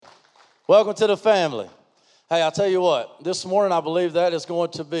Welcome to the family. Hey, I'll tell you what, this morning I believe that is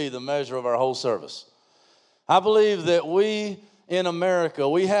going to be the measure of our whole service. I believe that we in America,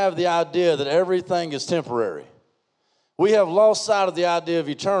 we have the idea that everything is temporary. We have lost sight of the idea of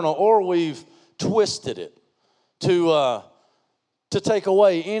eternal, or we've twisted it to take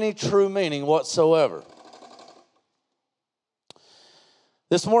away any true meaning whatsoever.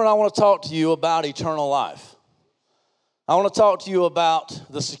 This morning I want to talk to you about eternal life. I want to talk to you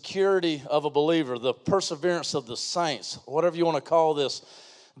about the security of a believer, the perseverance of the saints, whatever you want to call this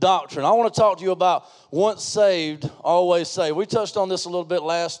doctrine. I want to talk to you about once saved, always saved. We touched on this a little bit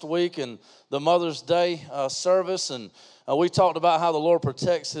last week in the Mother's Day service, and we talked about how the Lord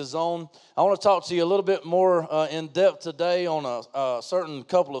protects His own. I want to talk to you a little bit more in depth today on a certain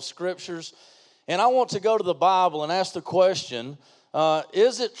couple of scriptures, and I want to go to the Bible and ask the question,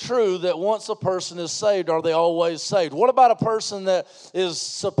 is it true that once a person is saved, are they always saved? What about a person that is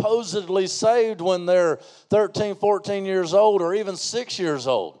supposedly saved when they're 13, 14 years old or even 6 years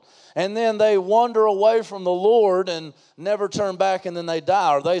old? And then they wander away from the Lord and never turn back and then they die.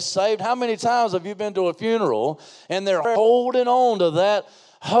 Are they saved? How many times have you been to a funeral and they're holding on to that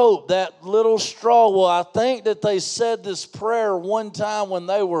hope, that little straw? Well, I think that they said this prayer one time when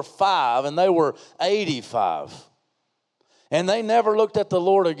they were 5 and they were 85. And they never looked at the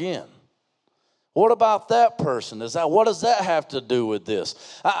Lord again. What about that person? What does that have to do with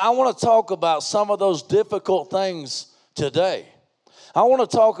this? I want to talk about some of those difficult things today. I want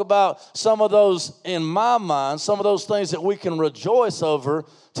to talk about some of those, in my mind, some of those things that we can rejoice over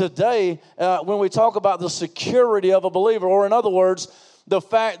today when we talk about the security of a believer, or in other words, the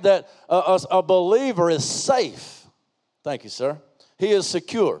fact that a believer is safe. Thank you, sir. He is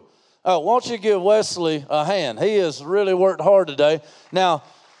secure. Why don't you give Wesley a hand? He has really worked hard today. Now,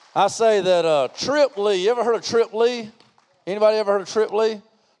 I say that Trip Lee, you ever heard of Trip Lee? Anybody ever heard of Trip Lee?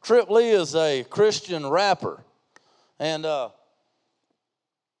 Trip Lee is a Christian rapper. And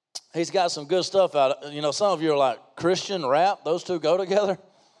he's got some good stuff out. You know, some of you are like, Christian rap? Those two go together?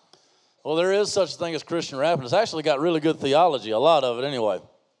 Well, there is such a thing as Christian rap, and it's actually got really good theology, a lot of it anyway.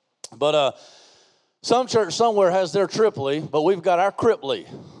 But some church somewhere has their Trip Lee, but we've got our Crip Lee.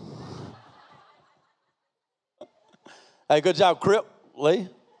 Hey, good job, Crip Lee.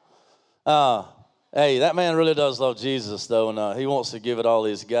 Hey, that man really does love Jesus, though, and he wants to give it all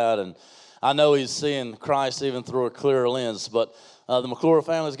he's got. And I know he's seeing Christ even through a clearer lens. But the McClure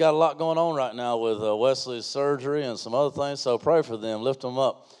family's got a lot going on right now with Wesley's surgery and some other things, so pray for them, lift them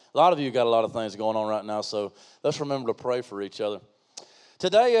up. A lot of you got a lot of things going on right now, so let's remember to pray for each other.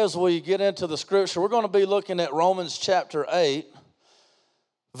 Today, as we get into the scripture, we're going to be looking at Romans chapter 8.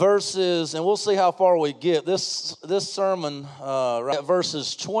 Verses, and we'll see how far we get. This sermon, at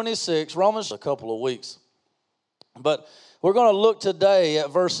verses 26, Romans, a couple of weeks. But we're going to look today at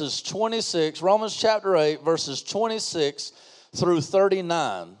verses 26, Romans chapter 8, verses 26 through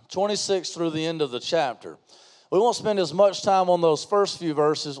 39, 26 through the end of the chapter. We won't spend as much time on those first few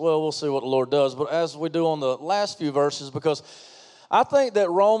verses. Well, we'll see what the Lord does. But as we do on the last few verses, because I think that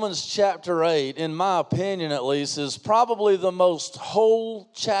Romans chapter 8, in my opinion at least, is probably the most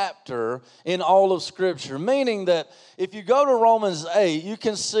whole chapter in all of Scripture. Meaning that if you go to Romans 8, you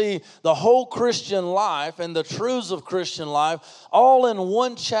can see the whole Christian life and the truths of Christian life all in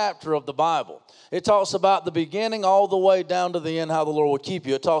one chapter of the Bible. It talks about the beginning all the way down to the end, how the Lord will keep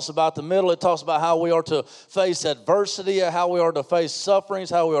you. It talks about the middle. It talks about how we are to face adversity, how we are to face sufferings,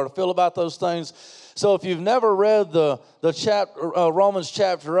 how we are to feel about those things. So if you've never read the chapter, Romans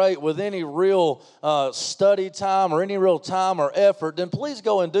chapter 8 with any real study time or any real time or effort, then please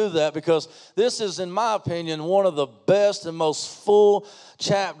go and do that, because this is, in my opinion, one of the best and most full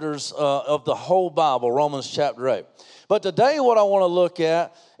chapters of the whole Bible, Romans chapter 8. But today what I want to look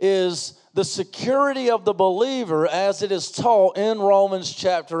at is the security of the believer as it is taught in Romans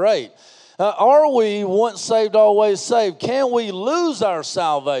chapter 8. Are we once saved, always saved? Can we lose our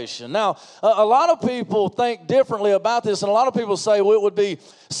salvation? Now, a lot of people think differently about this, and a lot of people say, well, it would be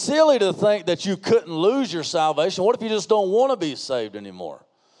silly to think that you couldn't lose your salvation. What if you just don't want to be saved anymore?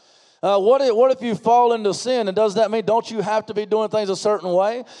 What if you fall into sin, and does that mean don't you have to be doing things a certain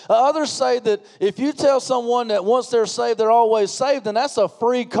way? Others say that if you tell someone that once they're saved, they're always saved, then that's a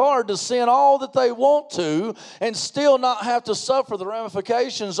free card to sin all that they want to and still not have to suffer the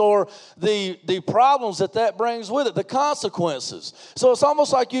ramifications or the problems that brings with it, the consequences. So it's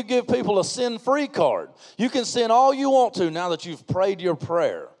almost like you give people a sin-free card. You can sin all you want to now that you've prayed your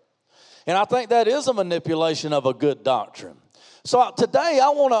prayer. And I think that is a manipulation of a good doctrine. So today I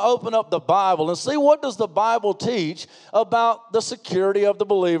want to open up the Bible and see what does the Bible teach about the security of the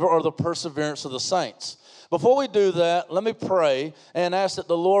believer or the perseverance of the saints. Before we do that, let me pray and ask that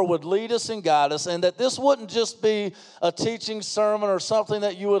the Lord would lead us and guide us, and that this wouldn't just be a teaching sermon or something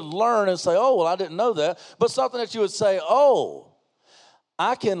that you would learn and say, oh, well, I didn't know that, but something that you would say, oh,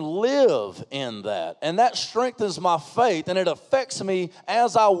 I can live in that. And that strengthens my faith, and it affects me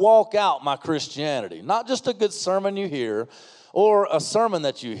as I walk out my Christianity. Not just a good sermon you hear or a sermon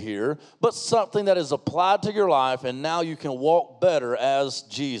that you hear, but something that is applied to your life, and now you can walk better as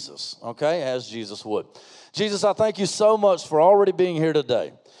Jesus, okay, as Jesus would. Jesus, I thank you so much for already being here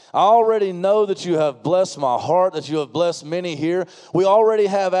today. I already know that you have blessed my heart, that you have blessed many here. We already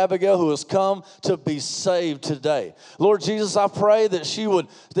have Abigail who has come to be saved today. Lord Jesus, I pray that she would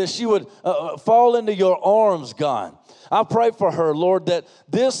fall into your arms, God. I pray for her, Lord, that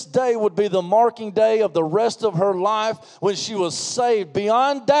this day would be the marking day of the rest of her life when she was saved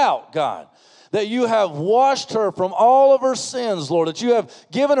beyond doubt, God. That you have washed her from all of her sins, Lord, that you have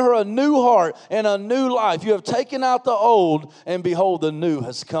given her a new heart and a new life. You have taken out the old, and behold, the new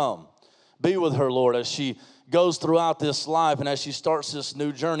has come. Be with her, Lord, as she goes throughout this life and as she starts this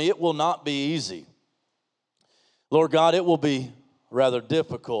new journey. It will not be easy. Lord God, it will be rather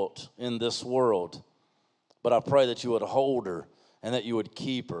difficult in this world, but I pray that you would hold her and that you would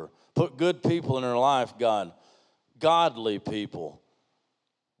keep her. Put good people in her life, God, godly people.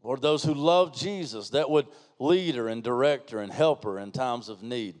 Lord, those who love Jesus, that would lead her and direct her and help her in times of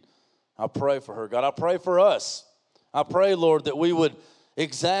need. I pray for her, God. I pray for us. I pray, Lord, that we would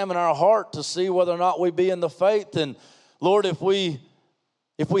examine our heart to see whether or not we be in the faith. And, Lord, if we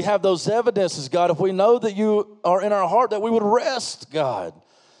have those evidences, God, if we know that you are in our heart, that we would rest, God.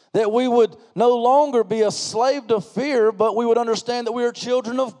 That we would no longer be a slave to fear, but we would understand that we are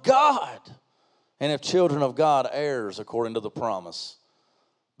children of God. And if children of God, heirs according to the promise.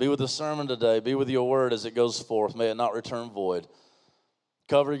 Be with the sermon today. Be with your word as it goes forth. May it not return void.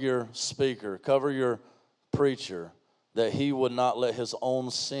 Cover your speaker. Cover your preacher, that he would not let his own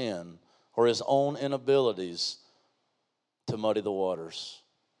sin or his own inabilities to muddy the waters.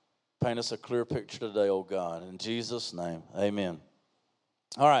 Paint us a clear picture today, oh God. In Jesus' name, amen.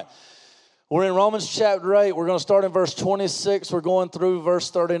 All right. We're in Romans chapter 8. We're going to start in verse 26. We're going through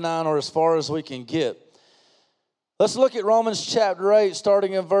verse 39, or as far as we can get. Let's look at Romans chapter 8,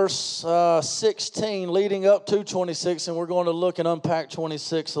 starting in verse 16, leading up to 26, and we're going to look and unpack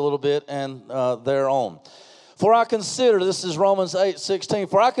 26 a little bit and thereon. For I consider, this is Romans 8:16,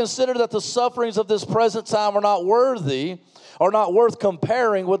 for I consider that the sufferings of this present time are not worth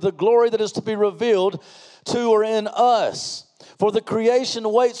comparing with the glory that is to be revealed to or in us. For the creation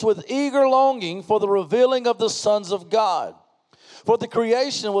waits with eager longing for the revealing of the sons of God. For the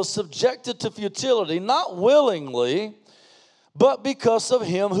creation was subjected to futility, not willingly, but because of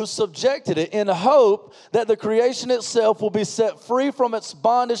him who subjected it, in hope that the creation itself will be set free from its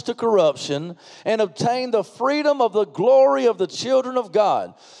bondage to corruption and obtain the freedom of the glory of the children of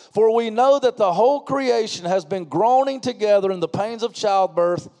God. For we know that the whole creation has been groaning together in the pains of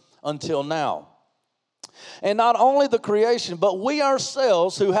childbirth until now. And not only the creation, but we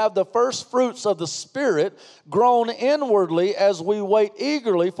ourselves who have the first fruits of the Spirit groan inwardly as we wait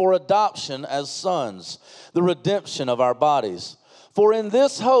eagerly for adoption as sons, the redemption of our bodies. For in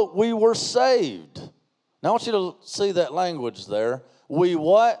this hope we were saved. Now I want you to see that language there. We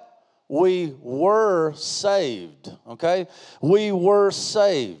what? We were saved. Okay? We were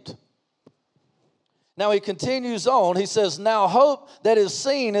saved. Now he continues on. He says, now hope that is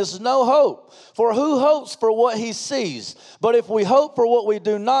seen is no hope. For who hopes for what he sees? But if we hope for what we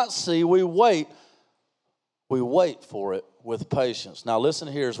do not see, we wait for it with patience. Now listen,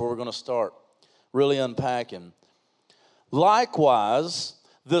 here's where we're going to start really unpacking. Likewise,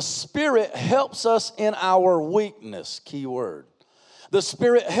 the Spirit helps us in our weakness. Key word. The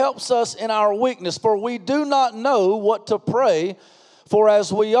Spirit helps us in our weakness, for we do not know what to pray for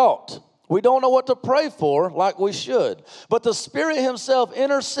as we ought. We don't know what to pray for like we should. But the Spirit himself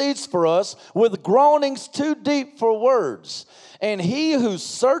intercedes for us with groanings too deep for words. And he who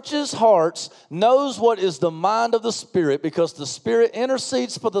searches hearts knows what is the mind of the Spirit, because the Spirit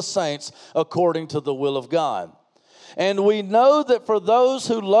intercedes for the saints according to the will of God. And we know that for those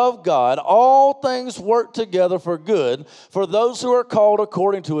who love God, all things work together for good, for those who are called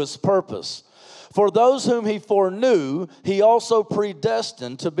according to his purpose. For those whom he foreknew, he also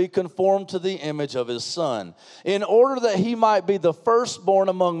predestined to be conformed to the image of his Son, in order that he might be the firstborn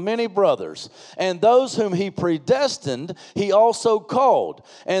among many brothers. And those whom he predestined, he also called.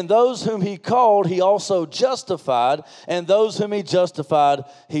 And those whom he called, he also justified. And those whom he justified,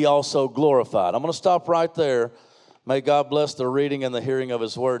 he also glorified. I'm going to stop right there. May God bless the reading and the hearing of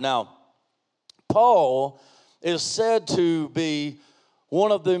his word. Now, Paul is said to be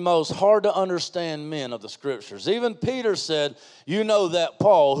one of the most hard to understand men of the Scriptures. Even Peter said, you know that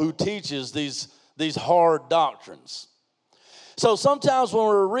Paul, who teaches these hard doctrines. So sometimes when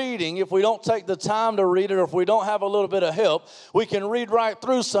we're reading, if we don't take the time to read it, or if we don't have a little bit of help, we can read right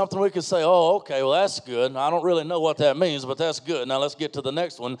through something. We can say, oh, okay, well, that's good. I don't really know what that means, but that's good. Now let's get to the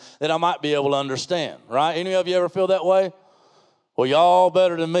next one that I might be able to understand, right? Any of you ever feel that way? Well, y'all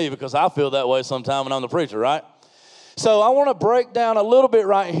better than me, because I feel that way sometime when I'm the preacher, right? So I want to break down a little bit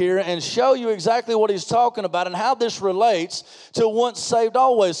right here and show you exactly what he's talking about and how this relates to once saved,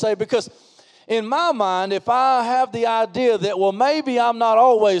 always saved. Because in my mind, if I have the idea that, well, maybe I'm not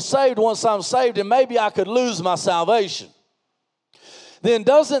always saved once I'm saved, and maybe I could lose my salvation, then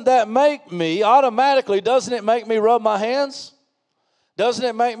doesn't that make me, automatically, doesn't it make me rub my hands? Doesn't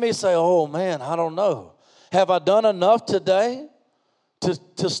it make me say, oh, man, I don't know. Have I done enough today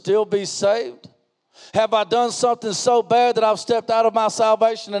to still be saved? Have I done something so bad that I've stepped out of my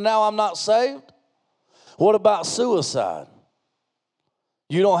salvation and now I'm not saved? What about suicide?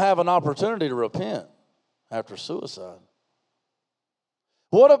 You don't have an opportunity to repent after suicide.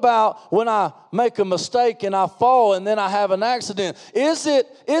 What about when I make a mistake and I fall and then I have an accident? Is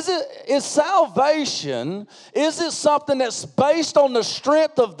salvation, is it something that's based on the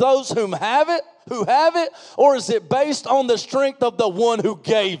strength of those who have it, or is it based on the strength of the one who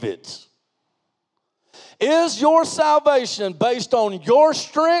gave it? Is your salvation based on your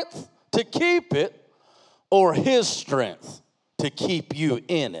strength to keep it, or his strength to keep you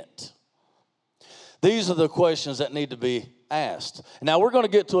in it? These are the questions that need to be asked. Now, we're going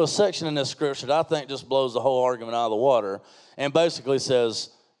to get to a section in this scripture that I think just blows the whole argument out of the water and basically says,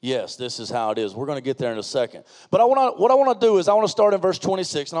 yes, this is how it is. We're going to get there in a second. But what I want to do is I want to start in verse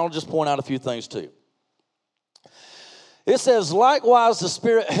 26, and I want to just point out a few things to you. It says, likewise, the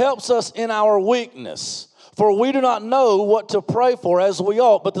Spirit helps us in our weakness. For we do not know what to pray for as we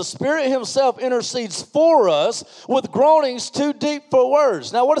ought, but the Spirit himself intercedes for us with groanings too deep for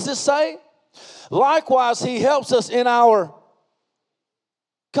words. Now, what does it say? Likewise, he helps us in our,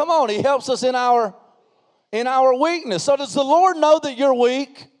 he helps us in our weakness. So does the Lord know that you're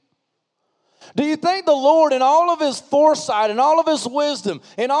weak? Do you think the Lord, in all of his foresight and all of his wisdom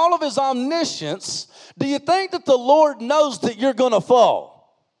and all of his omniscience, do you think that the Lord knows that you're going to fall?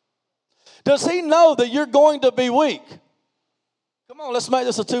 Does he know that you're going to be weak? Come on, let's make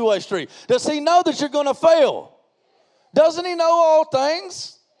this a two-way street. Does he know that you're going to fail? Doesn't he know all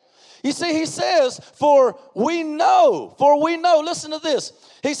things? You see, he says, for we know, listen to this.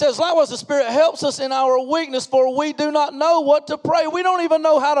 He says, likewise, the Spirit helps us in our weakness, for we do not know what to pray. We don't even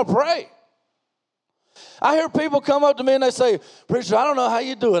know how to pray. I hear people come up to me and they say, preacher, I don't know how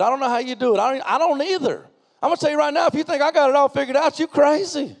you do it. I don't know how you do it. I don't either. I'm going to tell you right now, if you think I got it all figured out, you're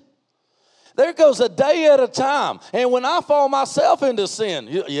crazy. There goes a day at a time. And when I fall myself into sin,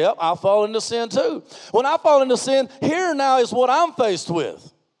 yep, I fall into sin too. When I fall into sin, here now is what I'm faced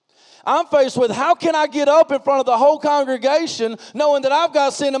with. I'm faced with, how can I get up in front of the whole congregation knowing that I've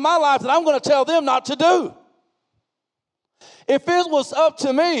got sin in my life that I'm going to tell them not to do? If it was up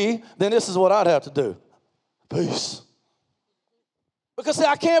to me, then this is what I'd have to do. Peace. Because see,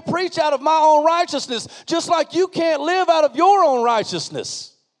 I can't preach out of my own righteousness, just like you can't live out of your own righteousness.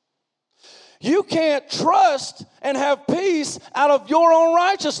 You can't trust and have peace out of your own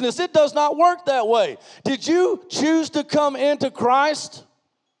righteousness. It does not work that way. Did you choose to come into Christ?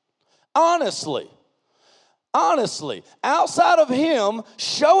 Honestly, outside of him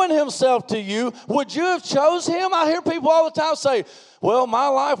showing himself to you, would you have chose him? I hear people all the time say, well, my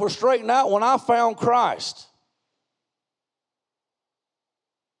life was straightened out when I found Christ.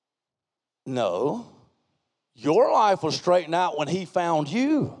 No, your life was straightened out when he found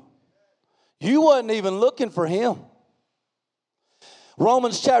you. You wasn't even looking for him.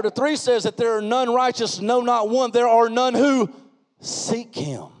 Romans chapter 3 says that there are none righteous, no, not one. There are none who seek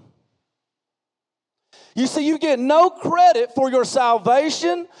him. You see, you get no credit for your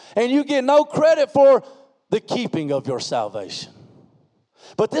salvation, and you get no credit for the keeping of your salvation.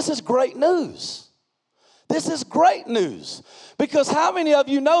 But this is great news. This is great news. Because how many of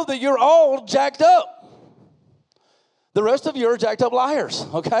you know that you're all jacked up? The rest of you are jacked up liars,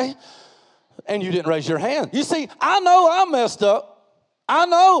 okay? And you didn't raise your hand. You see, I know I'm messed up. I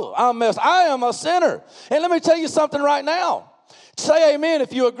am a sinner. And let me tell you something right now. Say amen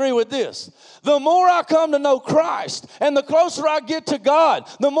if you agree with this. The more I come to know Christ and the closer I get to God,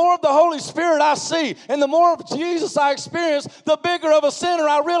 the more of the Holy Spirit I see and the more of Jesus I experience, the bigger of a sinner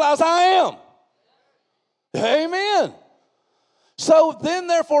I realize I am. Amen. So then,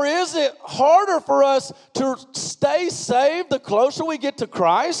 therefore, is it harder for us to stay saved the closer we get to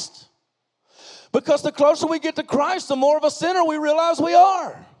Christ? Because the closer we get to Christ, the more of a sinner we realize we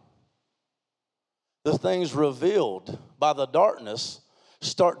are. The things revealed by the darkness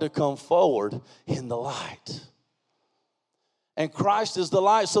start to come forward in the light. And Christ is the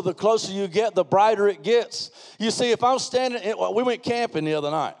light, so the closer you get, the brighter it gets. You see, if I'm standing, we went camping the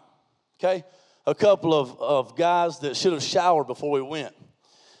other night, okay? A couple of guys that should have showered before we went.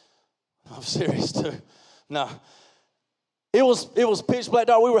 I'm serious, too. No. It was pitch black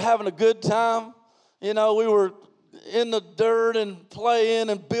dark. We were having a good time. You know, we were in the dirt and playing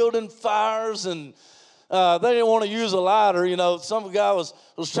and building fires, and they didn't want to use a lighter. You know, some guy was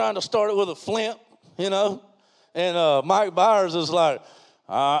trying to start it with a flint, you know, and Mike Byers is like,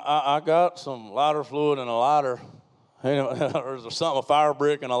 I got some lighter fluid and a lighter, or something, a fire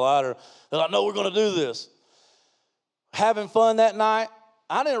brick and a lighter. They're like, no, we're going to do this. Having fun that night,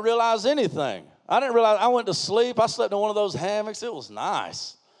 I didn't realize anything. I went to sleep. I slept in one of those hammocks. It was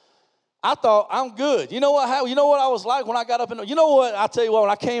nice. I thought, I'm good. You know what I was like when I got up you know what, I tell you what, when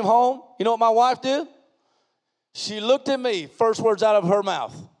I came home, you know what my wife did? She looked at me, first words out of her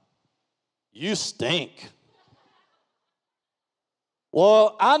mouth, you stink.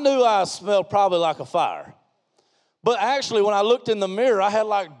 Well, I knew I smelled probably like a fire. But actually, when I looked in the mirror, I had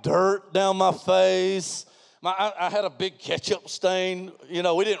like dirt down my face. I had a big ketchup stain. You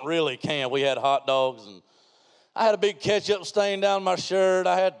know, we didn't really camp. We had hot dogs, and I had a big ketchup stain down my shirt.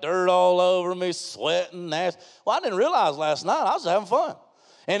 I had dirt all over me, sweating, nasty. Well, I didn't realize last night I was having fun.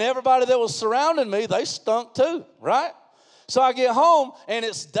 And everybody that was surrounding me, they stunk too, right? So I get home, and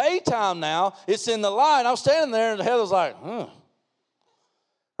it's daytime now. It's in the light. I'm standing there, and Heather's like,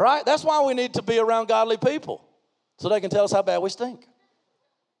 right? That's why we need to be around godly people, so they can tell us how bad we stink.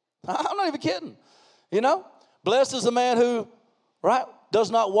 I'm not even kidding. You know, blessed is the man who, right, does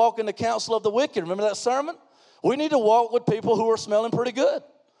not walk in the counsel of the wicked. Remember that sermon? We need to walk with people who are smelling pretty good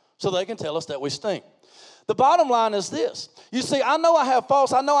so they can tell us that we stink. The bottom line is this. You see, I know I have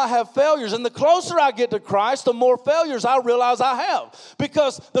faults. I know I have failures. And the closer I get to Christ, the more failures I realize I have.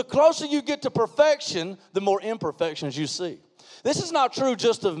 Because the closer you get to perfection, the more imperfections you see. This is not true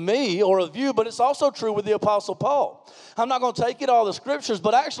just of me or of you, but it's also true with the Apostle Paul. I'm not going to take it all the scriptures,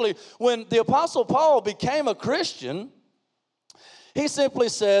 but actually when the Apostle Paul became a Christian, he simply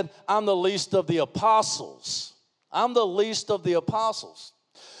said, I'm the least of the apostles. I'm the least of the apostles.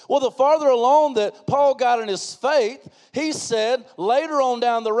 Well, the farther along that Paul got in his faith, he said later on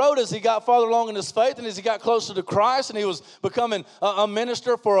down the road as he got farther along in his faith and as he got closer to Christ and he was becoming a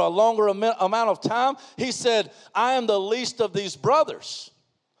minister for a longer amount of time, he said, I am the least of these brothers.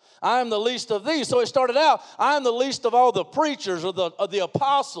 I am the least of these. So it started out, I am the least of all the preachers or the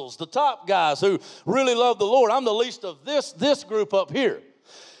apostles, the top guys who really love the Lord. I'm the least of this group up here.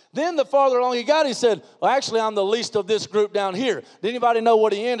 Then the farther along he got, he said, well, actually, I'm the least of this group down here. Did anybody know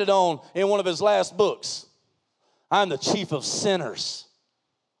what he ended on in one of his last books? I'm the chief of sinners.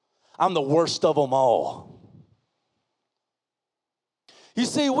 I'm the worst of them all. You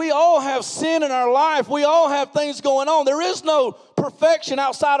see, we all have sin in our life. We all have things going on. There is no perfection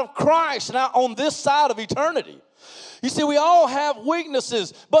outside of Christ and out on this side of eternity. You see, we all have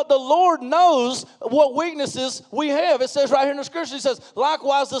weaknesses, but the Lord knows what weaknesses we have. It says right here in the scripture, it says,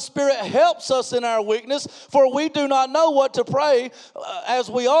 likewise the Spirit helps us in our weakness, for we do not know what to pray as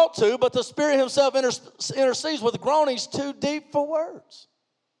we ought to, but the Spirit himself intercedes with groanings too deep for words.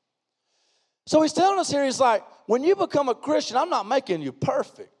 So he's telling us here, he's like, when you become a Christian, I'm not making you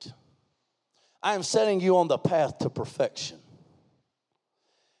perfect. I am setting you on the path to perfection.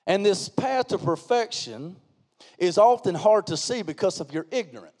 And this path to perfection is often hard to see because of your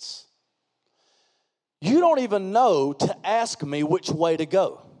ignorance. You don't even know to ask me which way to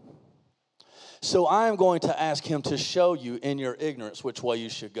go. So I am going to ask him to show you in your ignorance which way you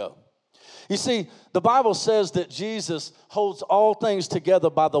should go. You see, the Bible says that Jesus holds all things together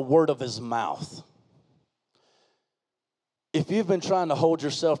by the word of his mouth. If you've been trying to hold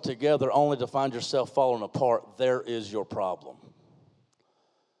yourself together only to find yourself falling apart, there is your problem.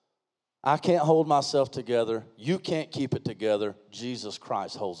 I can't hold myself together. You can't keep it together. Jesus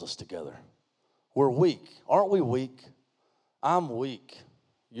Christ holds us together. We're weak. Aren't we weak? I'm weak.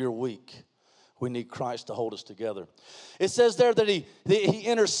 You're weak. We need Christ to hold us together. It says there that he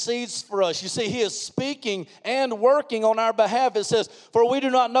intercedes for us. You see, he is speaking and working on our behalf. It says, for we do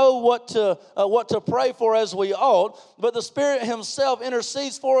not know what to pray for as we ought, but the Spirit himself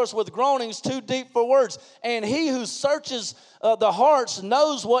intercedes for us with groanings too deep for words. And he who searches the hearts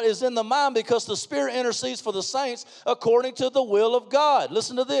knows what is in the mind, because the Spirit intercedes for the saints according to the will of God.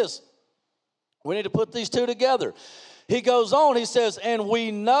 Listen to this. We need to put these two together. He goes on, he says, and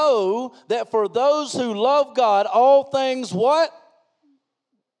we know that for those who love God, all things what?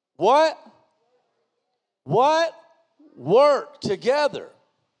 What? what? Work together.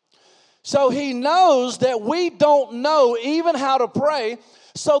 So he knows that we don't know even how to pray.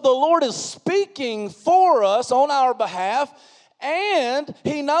 So the Lord is speaking for us on our behalf. And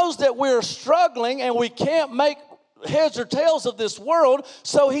he knows that we're struggling and we can't make heads or tails of this world.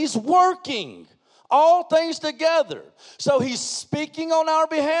 So he's working all things together. So he's speaking on our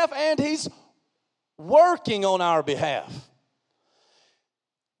behalf and he's working on our behalf.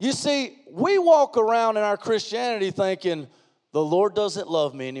 You see, we walk around in our Christianity thinking, the Lord doesn't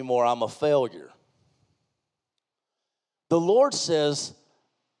love me anymore, I'm a failure. The Lord says,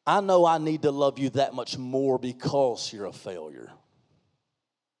 I know I need to love you that much more because you're a failure.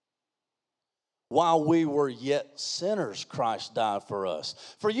 While we were yet sinners, Christ died for us.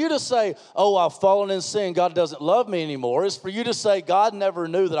 For you to say, oh, I've fallen in sin, God doesn't love me anymore, is for you to say, God never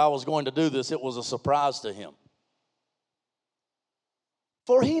knew that I was going to do this. It was a surprise to him.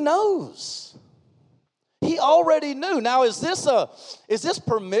 For he knows. He already knew. Now, is this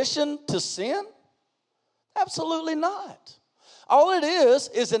permission to sin? Absolutely not. All it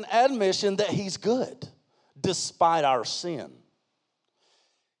is an admission that he's good despite our sin.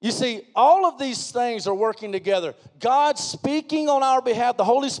 You see, all of these things are working together. God speaking on our behalf, the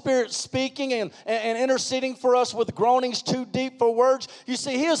Holy Spirit speaking and interceding for us with groanings too deep for words. You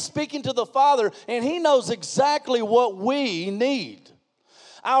see, he is speaking to the Father, and he knows exactly what we need.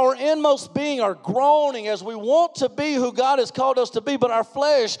 Our inmost being are groaning as we want to be who God has called us to be, but our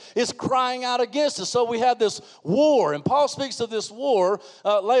flesh is crying out against us. So we have this war, and Paul speaks of this war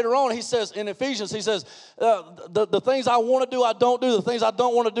later on. He says in Ephesians, he says, the things I want to do, I don't do. The things I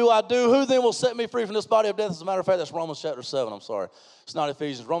don't want to do, I do. Who then will set me free from this body of death? As a matter of fact, that's Romans chapter 7. I'm sorry. It's not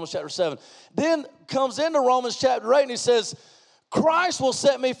Ephesians. Romans chapter 7. Then comes into Romans chapter 8, and he says, Christ will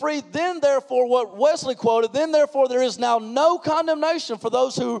set me free. Then, therefore, what Wesley quoted, then, therefore, there is now no condemnation for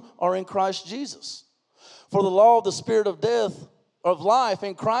those who are in Christ Jesus. For the law of the Spirit of death, of life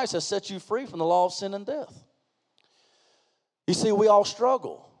in Christ has set you free from the law of sin and death. You see, we all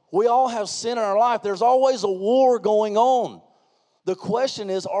struggle. We all have sin in our life. There's always a war going on. The question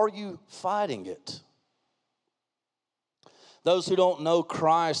is, are you fighting it? Those who don't know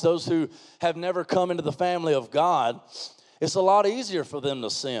Christ, those who have never come into the family of God, it's a lot easier for them to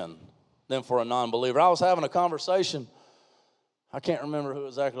sin than for a non-believer. I was having a conversation, I can't remember who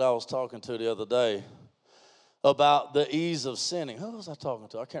exactly I was talking to the other day, about the ease of sinning. Who was I talking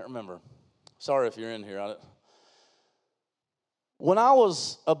to? I can't remember. Sorry if you're in here. When I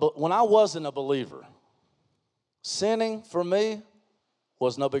wasn't a believer, sinning for me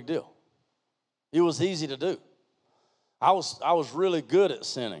was no big deal. It was easy to do. I was really good at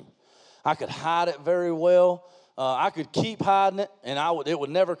sinning. I could hide it very well. I could keep hiding it, and it would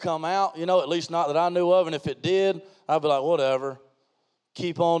never come out, at least not that I knew of. And if it did, I'd be like, whatever,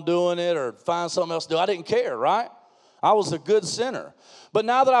 keep on doing it or find something else to do. I didn't care, right? I was a good sinner. But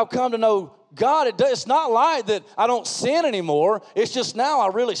now that I've come to know God, it's not like that I don't sin anymore. It's just now I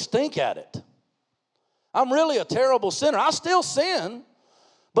really stink at it. I'm really a terrible sinner. I still sin,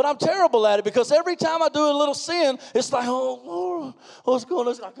 but I'm terrible at it because every time I do a little sin, it's like, oh, Lord, what's going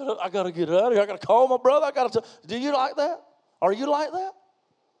on? I got to get it out of here. I got to call my brother. Do you like that? Are you like that?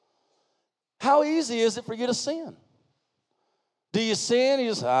 How easy is it for you to sin? Do you sin? You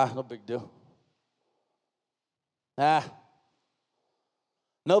just, no big deal.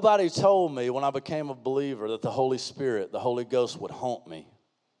 Nobody told me when I became a believer that the Holy Spirit, the Holy Ghost would haunt me.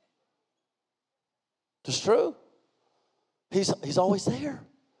 It's true. He's always there.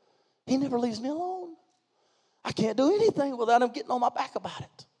 He never leaves me alone. I can't do anything without him getting on my back about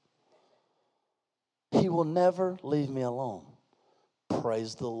it. He will never leave me alone.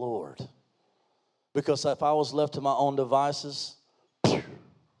 Praise the Lord. Because if I was left to my own devices,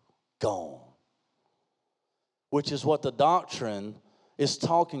 gone. Which is what the doctrine is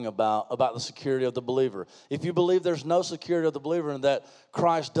talking about the security of the believer. If you believe there's no security of the believer and that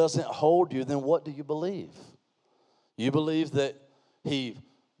Christ doesn't hold you, then what do you believe? You believe that he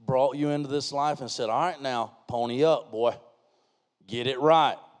brought you into this life and said, all right, now, pony up, boy. Get it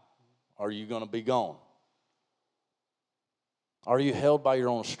right. Or are you going to be gone? Are you held by your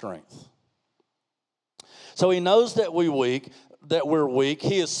own strength? So he knows that we're weak.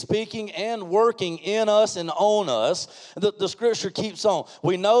 He is speaking and working in us and on us. The scripture keeps on.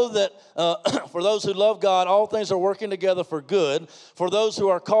 We know that for those who love God, all things are working together for good, for those who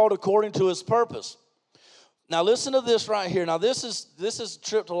are called according to his purpose. Now listen to this right here. Now this has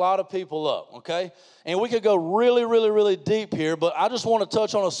tripped a lot of people up, okay? And we could go really, really, really deep here, but I just want to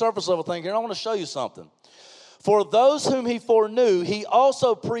touch on a surface level thing here, and I want to show you something. For those whom he foreknew, he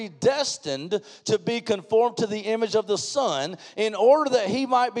also predestined to be conformed to the image of the Son, in order that he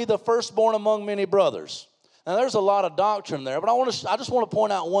might be the firstborn among many brothers. Now, there's a lot of doctrine there, but I just want to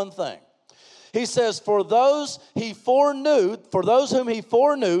point out one thing. He says, for those whom he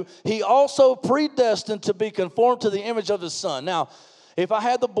foreknew, he also predestined to be conformed to the image of his Son. Now, if I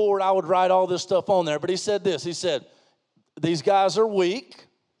had the board, I would write all this stuff on there, but he said this. He said, these guys are weak,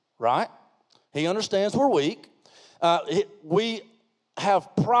 right? He understands we're weak. We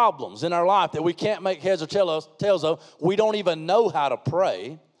have problems in our life that we can't make heads or tails of. We don't even know how to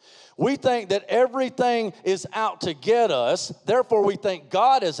pray. We think that everything is out to get us. Therefore, we think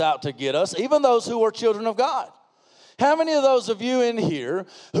God is out to get us, even those who are children of God. How many of those of you in here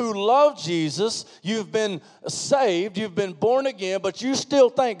who love Jesus, you've been saved, you've been born again, but you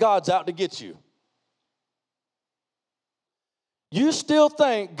still think God's out to get you? You still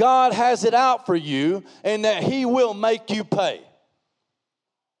think God has it out for you and that he will make you pay.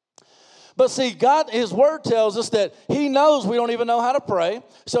 But see, God, his word tells us that he knows we don't even know how to pray,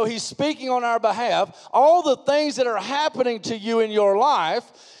 so he's speaking on our behalf. All the things that are happening to you in your life,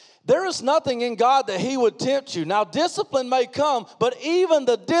 there is nothing in God that he would tempt you. Now, discipline may come, but even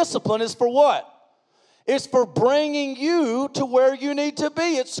the discipline is for what? It's for bringing you to where you need to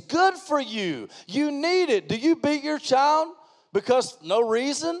be. It's good for you. You need it. Do you beat your child because no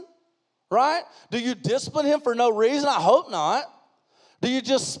reason, right? Do you discipline him for no reason? I hope not. Do you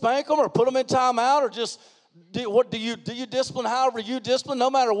just spank them or put them in timeout or just, do you discipline however you discipline, no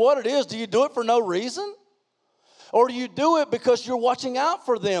matter what it is? Do you do it for no reason? Or do you do it because you're watching out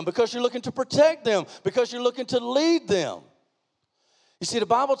for them, because you're looking to protect them, because you're looking to lead them? You see, the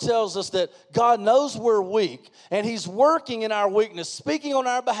Bible tells us that God knows we're weak, and he's working in our weakness, speaking on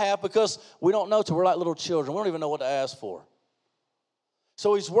our behalf because we don't know till we're like little children. We don't even know what to ask for.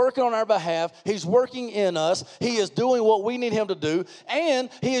 So he's working on our behalf. He's working in us. He is doing what we need him to do.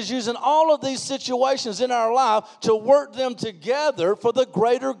 And he is using all of these situations in our life to work them together for the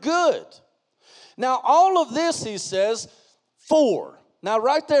greater good. Now, all of this, he says, for. Now,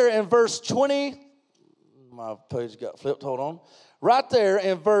 right there in verse 20, my page got flipped, hold on. Right there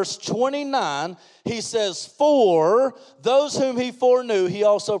in verse 29, he says, for those whom he foreknew, he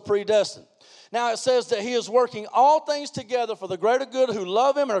also predestined. Now, it says that he is working all things together for the greater good who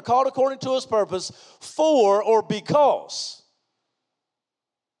love him and are called according to his purpose, for or because.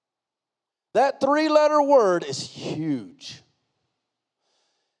 That three-letter word is huge.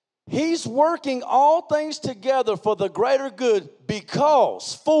 He's working all things together for the greater good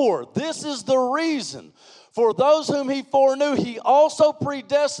because, for, this is the reason. For those whom he foreknew, he also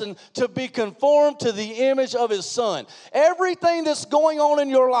predestined to be conformed to the image of his Son. Everything that's going on in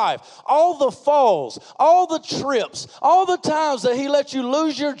your life, all the falls, all the trips, all the times that he let you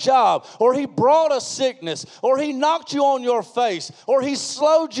lose your job, or he brought a sickness, or he knocked you on your face, or he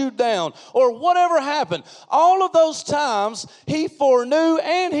slowed you down, or whatever happened, all of those times he foreknew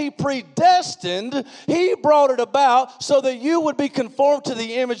and he predestined, he brought it about so that you would be conformed to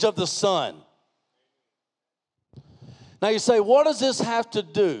the image of the Son. Now you say, what does this have to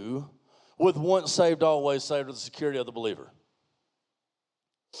do with once saved, always saved, or the security of the believer?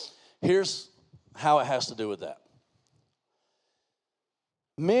 Here's how it has to do with that.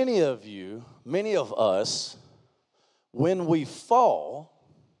 Many of us, when we fall,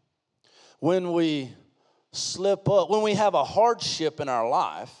 when we slip up, when we have a hardship in our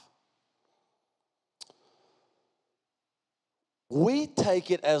life, we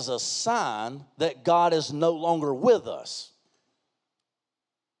take it as a sign that God is no longer with us.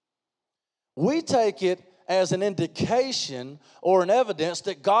 We take it as an indication or an evidence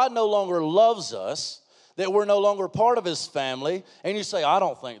that God no longer loves us, that we're no longer part of his family. And you say, I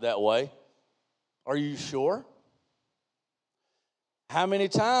don't think that way. Are you sure? How many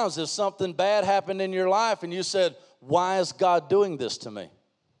times has something bad happened in your life and you said, why is God doing this to me?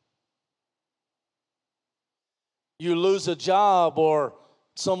 You lose a job, or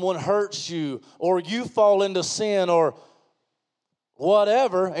someone hurts you, or you fall into sin, or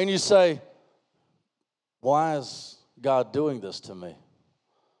whatever, and you say, why is God doing this to me?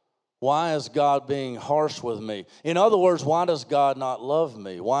 Why is God being harsh with me? In other words, why does God not love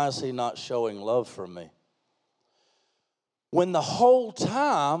me? Why is he not showing love for me? When the whole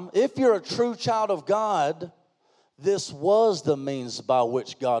time, if you're a true child of God, this was the means by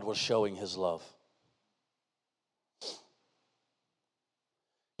which God was showing his love.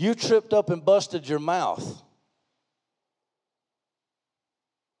 You tripped up and busted your mouth.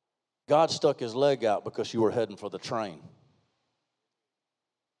 God stuck his leg out because you were heading for the train.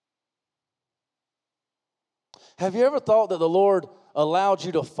 Have you ever thought that the Lord allowed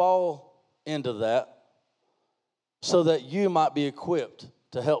you to fall into that so that you might be equipped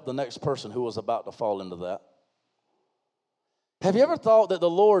to help the next person who was about to fall into that? Have you ever thought that the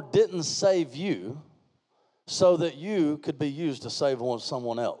Lord didn't save you so that you could be used to save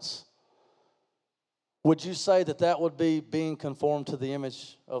someone else. Would you say that that would be being conformed to the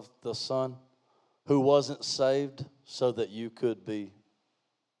image of the Son who wasn't saved so that you could be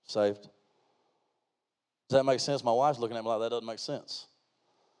saved? Does that make sense? My wife's looking at me like that doesn't make sense.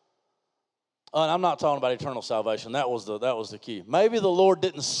 And I'm not talking about eternal salvation. That was the key. Maybe the Lord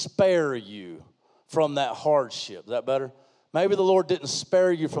didn't spare you from that hardship. Is that better? Maybe the Lord didn't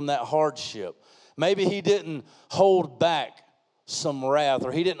spare you from that hardship. Maybe He didn't hold back some wrath,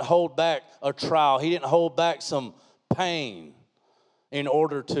 or He didn't hold back a trial. He didn't hold back some pain in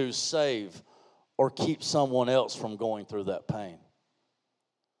order to save or keep someone else from going through that pain.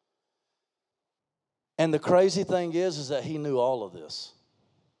 And the crazy thing is that He knew all of this.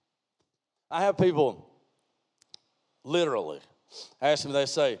 I have people literally ask me, they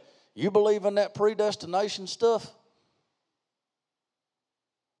say, "You believe in that predestination stuff?"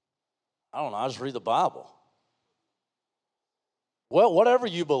 I don't know, I just read the Bible. Well, whatever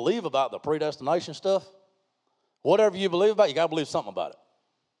you believe about the predestination stuff, whatever you believe about, you got to believe something about it.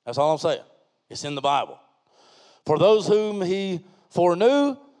 That's all I'm saying. It's in the Bible. For those whom He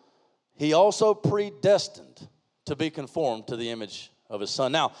foreknew, He also predestined to be conformed to the image of His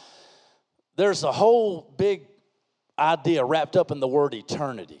Son. Now, there's a whole big idea wrapped up in the word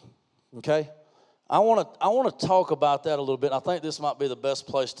eternity, okay? I want to talk about that a little bit. I think this might be the best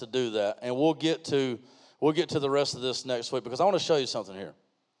place to do that, and we'll get to the rest of this next week because I want to show you something here.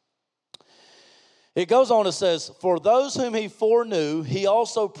 It goes on, it says, "For those whom He foreknew, He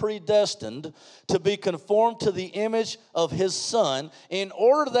also predestined to be conformed to the image of His Son, in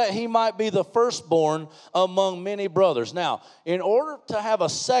order that He might be the firstborn among many brothers." Now, in order to have a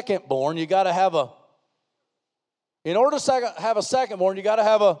secondborn, you got to have a. In order to have a secondborn, you got to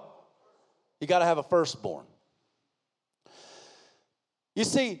have a firstborn. You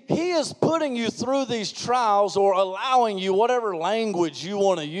see, He is putting you through these trials, or allowing you, whatever language you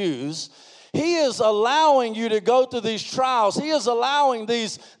want to use. He is allowing you to go through these trials. He is allowing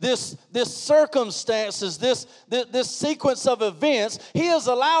this circumstances, this sequence of events. He is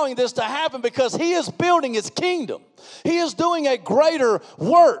allowing this to happen because He is building His kingdom. He is doing a greater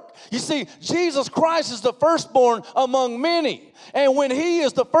work. You see, Jesus Christ is the firstborn among many. And when He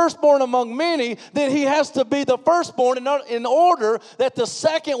is the firstborn among many, then He has to be the firstborn in order that the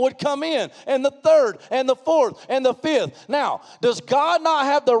second would come in, and the third, and the fourth, and the fifth. Now, does God not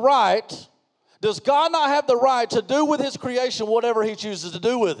have the right to do with His creation whatever He chooses to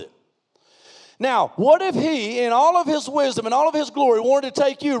do with it? Now, what if He, in all of His wisdom and all of His glory, wanted to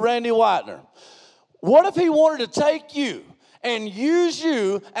take you, Randy Whitener? What if He wanted to take you and use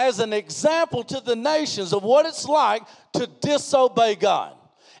you as an example to the nations of what it's like to disobey God?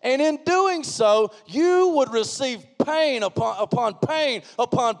 And in doing so, you would receive pain upon pain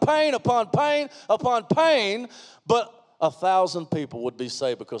upon pain upon pain upon pain, but 1,000 people would be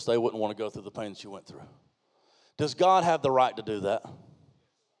saved because they wouldn't want to go through the pain that you went through. Does God have the right to do that?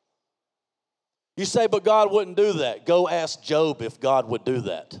 You say, but God wouldn't do that. Go ask Job if God would do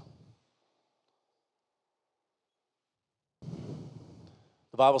that.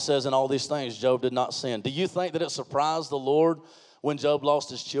 The Bible says in all these things, Job did not sin. Do you think that it surprised the Lord when Job lost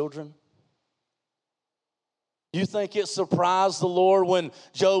his children? You think it surprised the Lord when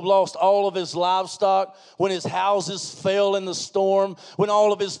Job lost all of his livestock, when his houses fell in the storm, when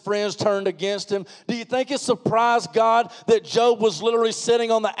all of his friends turned against him? Do you think it surprised God that Job was literally sitting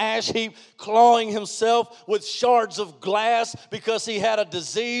on the ash heap, clawing himself with shards of glass because he had a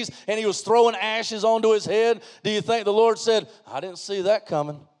disease and he was throwing ashes onto his head? Do you think the Lord said, "I didn't see that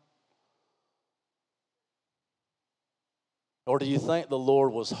coming"? Or do you think the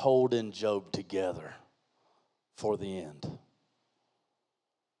Lord was holding Job together for the end?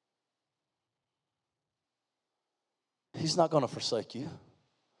 He's not going to forsake you.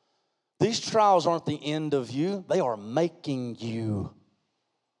 These trials aren't the end of you. They are making you.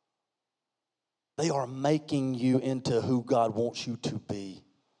 They are making you into who God wants you to be.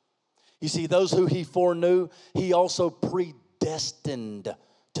 You see, those who He foreknew, He also predestined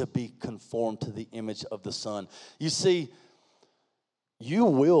to be conformed to the image of the Son. You see, you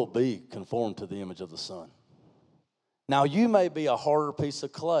will be conformed to the image of the Son. Now, you may be a harder piece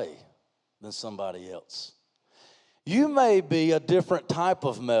of clay than somebody else. You may be a different type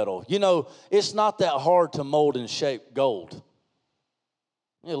of metal. You know, it's not that hard to mold and shape gold.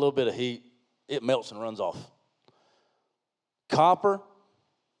 A little bit of heat, it melts and runs off. Copper,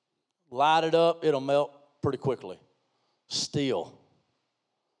 light it up, it'll melt pretty quickly. Steel,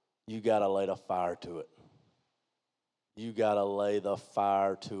 you got to lay the fire to it. You got to lay the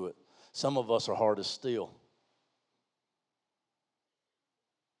fire to it. Some of us are hard as steel.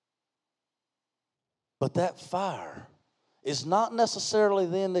 But that fire is not necessarily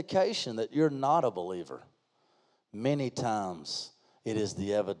the indication that you're not a believer. Many times it is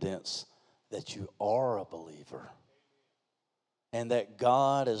the evidence that you are a believer and that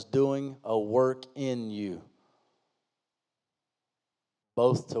God is doing a work in you,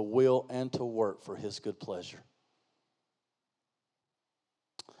 both to will and to work for His good pleasure.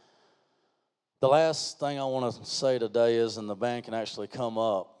 The last thing I want to say today is, and the band can actually come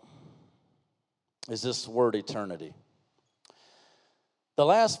up, is this word eternity. The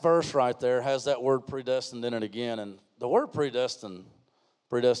last verse right there has that word predestined in it again, and the word predestination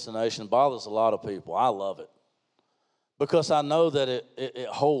bothers a lot of people. I love it because I know that it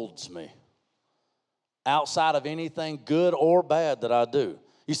holds me outside of anything good or bad that I do.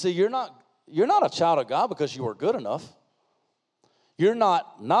 You see, you're not a child of God because you were good enough. You're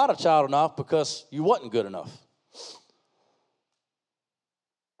not a child enough because you wasn't good enough.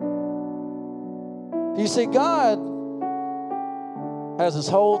 You see, God has this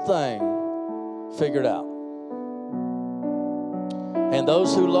whole thing figured out. And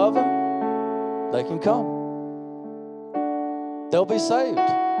those who love Him, they can come. They'll be saved.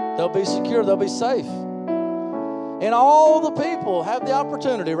 They'll be secure. They'll be safe. And all the people have the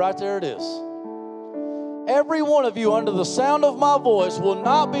opportunity. Right there it is. Every one of you under the sound of my voice will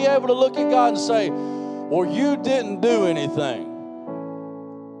not be able to look at God and say, well, you didn't do anything.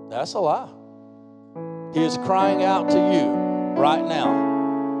 That's a lie. He is crying out to you right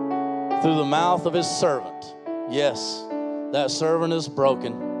now through the mouth of His servant. Yes, that servant is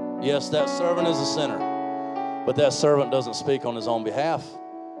broken. Yes, that servant is a sinner. But that servant doesn't speak on his own behalf.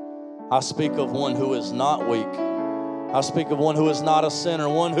 I speak of one who is not weak. I speak of one who is not a sinner,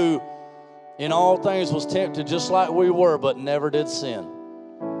 one who in all things was tempted just like we were, but never did sin.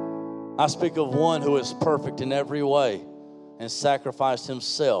 I speak of one who is perfect in every way and sacrificed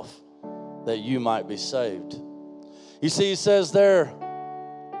Himself that you might be saved. You see, He says there,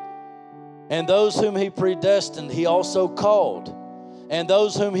 and those whom He predestined, He also called. And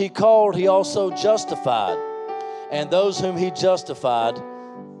those whom He called, He also justified. And those whom He justified,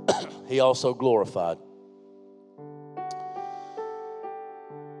 He also glorified.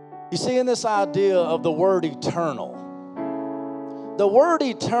 You see, in this idea of the word eternal, the word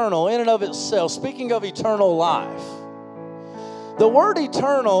eternal in and of itself, speaking of eternal life, the word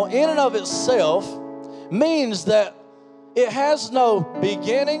eternal in and of itself means that it has no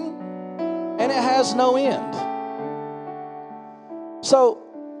beginning and it has no end. So,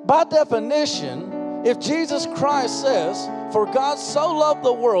 by definition, if Jesus Christ says, for God so loved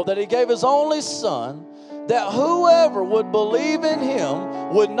the world that He gave His only Son, that whoever would believe in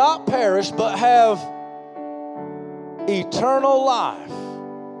Him would not perish but have eternal life.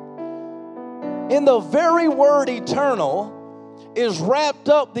 In the very word eternal is wrapped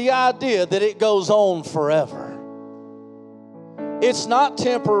up the idea that it goes on forever. It's not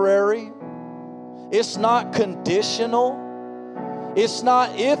temporary. It's not conditional. It's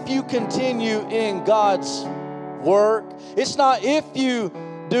not if you continue in God's work. It's not if you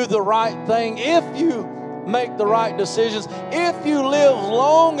do the right thing, if you make the right decisions, if you live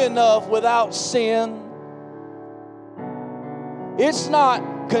long enough without sin. It's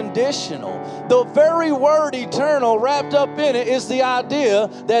not conditional. The very word eternal wrapped up in it is the idea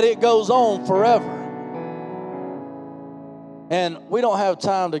that it goes on forever. And we don't have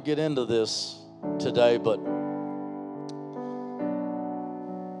time to get into this today, but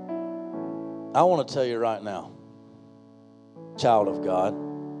I want to tell you right now, child of God,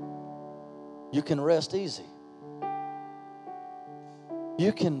 you can rest easy.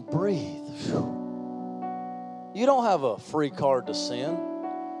 You can breathe. You don't have a free card to sin,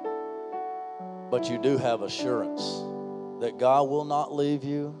 but you do have assurance that God will not leave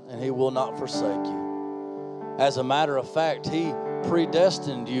you and He will not forsake you. As a matter of fact, He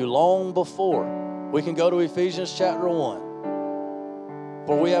predestined you long before. We can go to Ephesians chapter 1.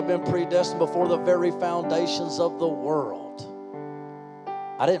 For we have been predestined before the very foundations of the world.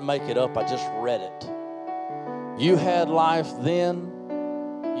 I didn't make it up, I just read it. You had life then,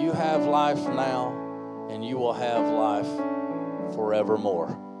 you have life now, and you will have life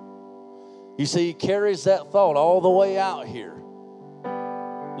forevermore. You see, He carries that thought all the way out here.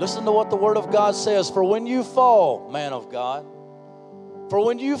 Listen to what the Word of God says. For when you fall, man of God, for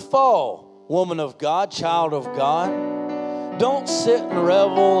when you fall, woman of God, child of God, don't sit and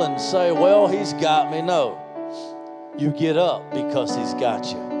revel and say, well, He's got me. No. You get up because He's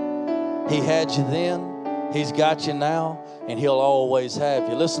got you. He had you then, He's got you now, and He'll always have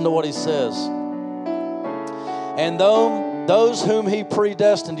you. Listen to what He says. And those whom He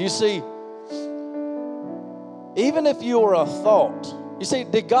predestined, you see, even if you were a thought, you see,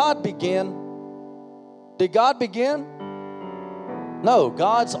 did God begin? Did God begin? No,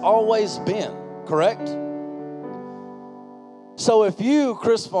 God's always been, correct? So if you,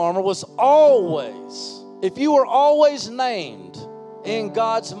 Chris Farmer, if you were always named in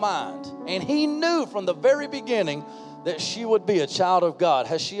God's mind, and He knew from the very beginning that she would be a child of God,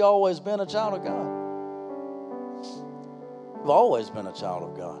 has she always been a child of God? You've always been a child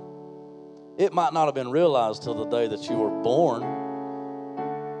of God. It might not have been realized till the day that you were born,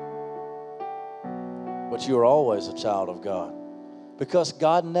 but you were always a child of God because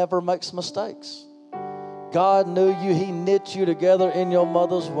God never makes mistakes. God knew you. He knit you together in your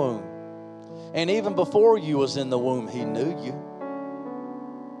mother's womb. And even before you was in the womb, He knew you.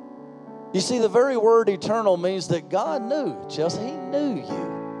 You see, the very word eternal means that God knew. Chelsea, He knew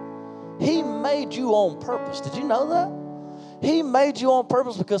you. He made you on purpose. Did you know that? He made you on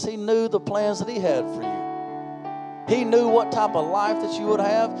purpose because He knew the plans that He had for you. He knew what type of life that you would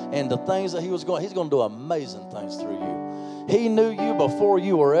have and the things that He's going to do amazing things through you. He knew you before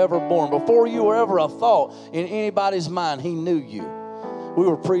you were ever born, before you were ever a thought in anybody's mind. He knew you. We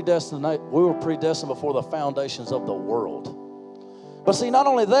were predestined before the foundations of the world. But see, not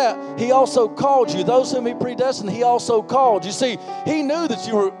only that, He also called you. Those whom He predestined, He also called. You see, He knew that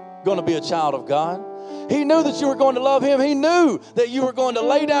you were going to be a child of God. He knew that you were going to love Him. He knew that you were going to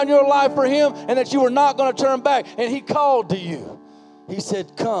lay down your life for Him and that you were not going to turn back. And He called to you. He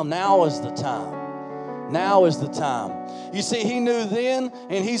said, come, now is the time. Now is the time. You see, He knew then,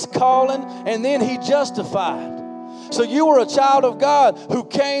 and He's calling, and then He justified. So you were a child of God who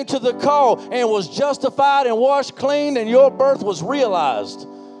came to the call and was justified and washed clean, and your birth was realized.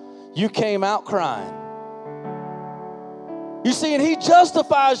 You came out crying. You see, and He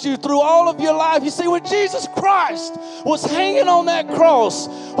justifies you through all of your life. You see, when Jesus Christ was hanging on that cross,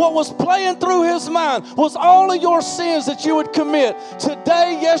 what was playing through His mind was all of your sins that you would commit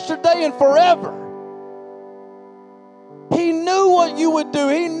today, yesterday, and forever. He knew what you would do.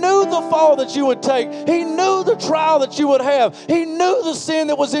 He knew the fall that you would take. He knew the trial that you would have. He knew the sin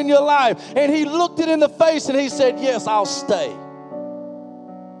that was in your life. And He looked it in the face and He said, yes, I'll stay.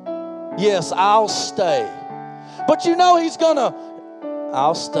 Yes, I'll stay. But you know He's gonna,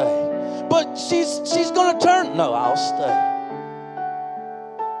 I'll stay. But she's gonna turn, no, I'll stay.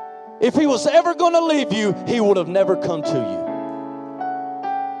 If He was ever gonna leave you, He would have never come to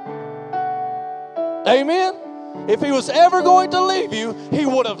you. Amen? If He was ever going to leave you, He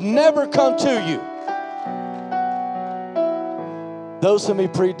would have never come to you. Those whom He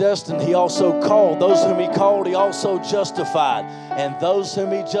predestined, He also called. Those whom He called, He also justified. And those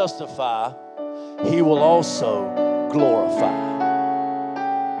whom He justified, He will also glorify.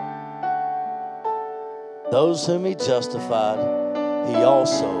 Those whom He justified, He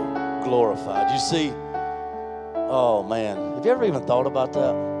also glorified. You see, oh man, have you ever even thought about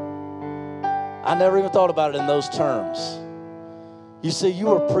that? I never even thought about it in those terms. You see, you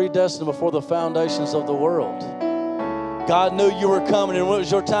were predestined before the foundations of the world. God knew you were coming, and when it was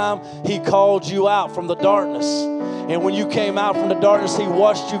your time, He called you out from the darkness. And when you came out from the darkness, He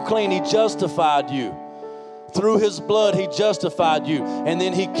washed you clean. He justified you. Through His blood, He justified you. And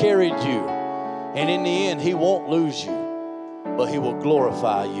then He carried you. And in the end, He won't lose you, but He will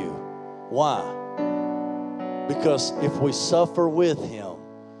glorify you. Why? Because if we suffer with Him,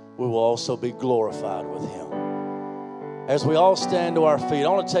 we will also be glorified with Him. As we all stand to our feet, I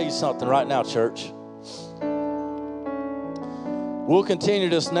want to tell you something right now, church. We'll continue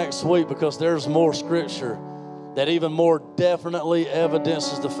this next week because there's more scripture that even more definitely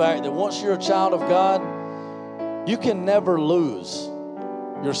evidences the fact that once you're a child of God, you can never lose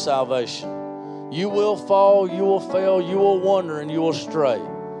your salvation. You will fall, you will fail, you will wander, and you will stray.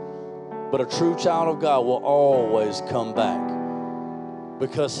 But a true child of God will always come back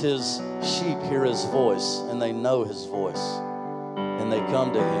because His sheep hear His voice and they know His voice and they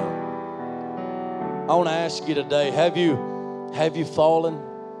come to Him. I want to ask you today, have you fallen?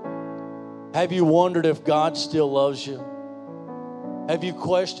 Have you wondered if God still loves you? Have you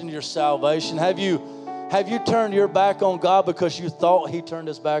questioned your salvation? Have you turned your back on God because you thought He turned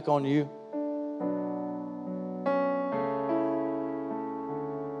His back on you?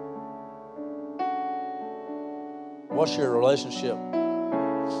 What's your relationship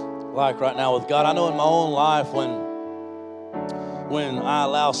like right now with God? I know in my own life when I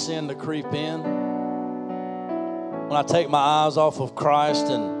allow sin to creep in, when I take my eyes off of Christ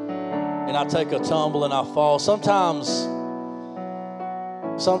and I take a tumble and I fall, sometimes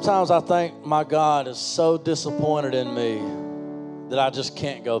I think my God is so disappointed in me that I just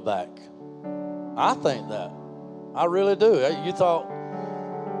can't go back. I think that. I really do. You thought,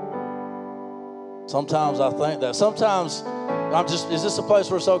 sometimes I think that. Sometimes is this a place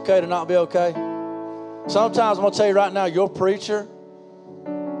where it's okay to not be okay? Sometimes I'm going to tell you right now, your preacher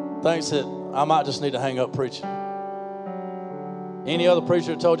thinks that I might just need to hang up preaching. Any other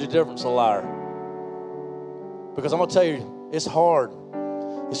preacher that told you different is a liar. Because I'm going to tell you, it's hard.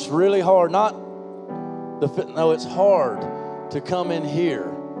 It's really hard. It's hard to come in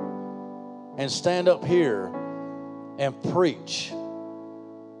here and stand up here and preach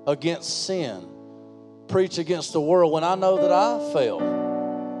against sin, preach against the world when I know that I fail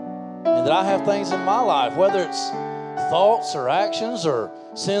and that I have things in my life, whether it's thoughts or actions or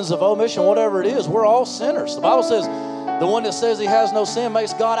sins of omission, whatever it is, we're all sinners. The Bible says the one that says he has no sin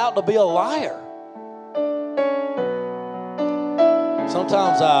makes God out to be a liar.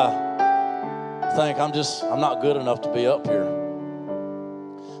 Sometimes I think I'm not good enough to be up here.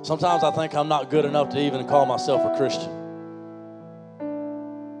 Sometimes I think I'm not good enough to even call myself a Christian.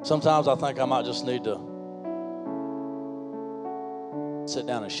 Sometimes I think I might just need to sit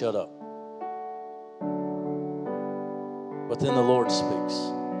down and shut up. But then the Lord speaks.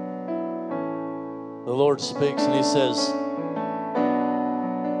 The Lord speaks and he says,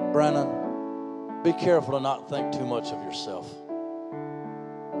 Brandon, be careful to not think too much of yourself.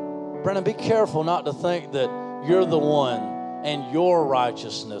 Brandon, be careful not to think that you're the one and your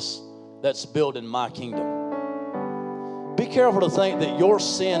righteousness that's building my kingdom. Be careful to think that your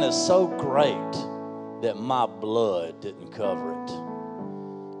sin is so great that my blood didn't cover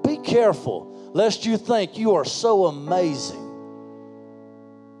it. Be careful lest you think you are so amazing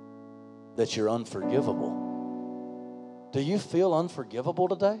that you're unforgivable. Do you feel unforgivable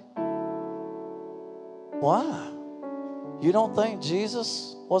today? Why? You don't think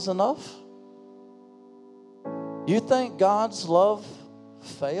Jesus was enough? You think God's love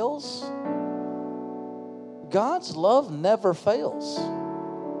fails? God's love never fails.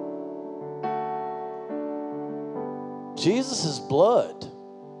 Jesus' blood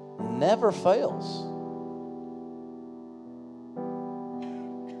never fails.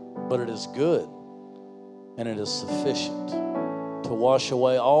 But it is good and it is sufficient to wash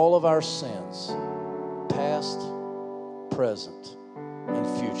away all of our sins, past, present,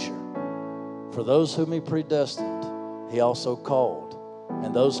 and future. For those whom he predestined, he also called.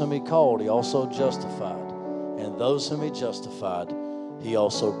 And those whom he called, he also justified. And those whom he justified, he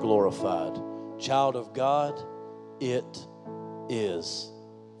also glorified. Child of God, it is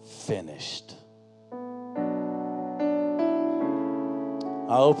finished.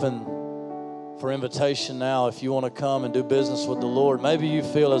 I open for invitation now if you want to come and do business with the Lord. Maybe you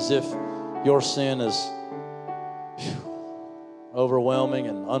feel as if your sin is overwhelming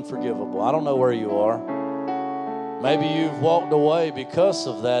and unforgivable. I don't know where you are. Maybe you've walked away because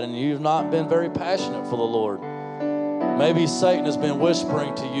of that and you've not been very passionate for the Lord. Maybe Satan has been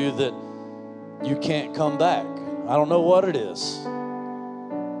whispering to you that you can't come back. I don't know what it is.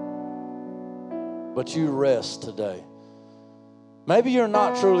 But you rest today. Maybe you're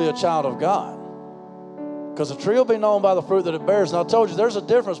not truly a child of God. Because a tree will be known by the fruit that it bears. And I told you there's a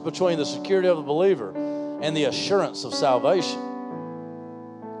difference between the security of the believer and the assurance of salvation.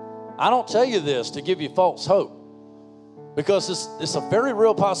 I don't tell you this to give you false hope. Because it's a very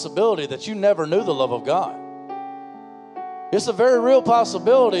real possibility that you never knew the love of God. It's a very real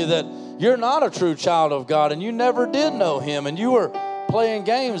possibility that you're not a true child of God and you never did know him and you were playing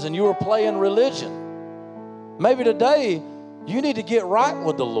games and you were playing religion. Maybe today you need to get right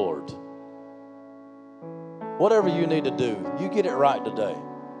with the Lord. Whatever you need to do, you get it right today.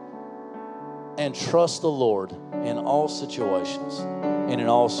 And trust the Lord in all situations and in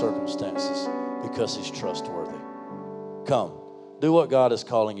all circumstances because he's trustworthy. Come, do what God is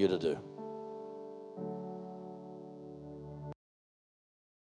calling you to do.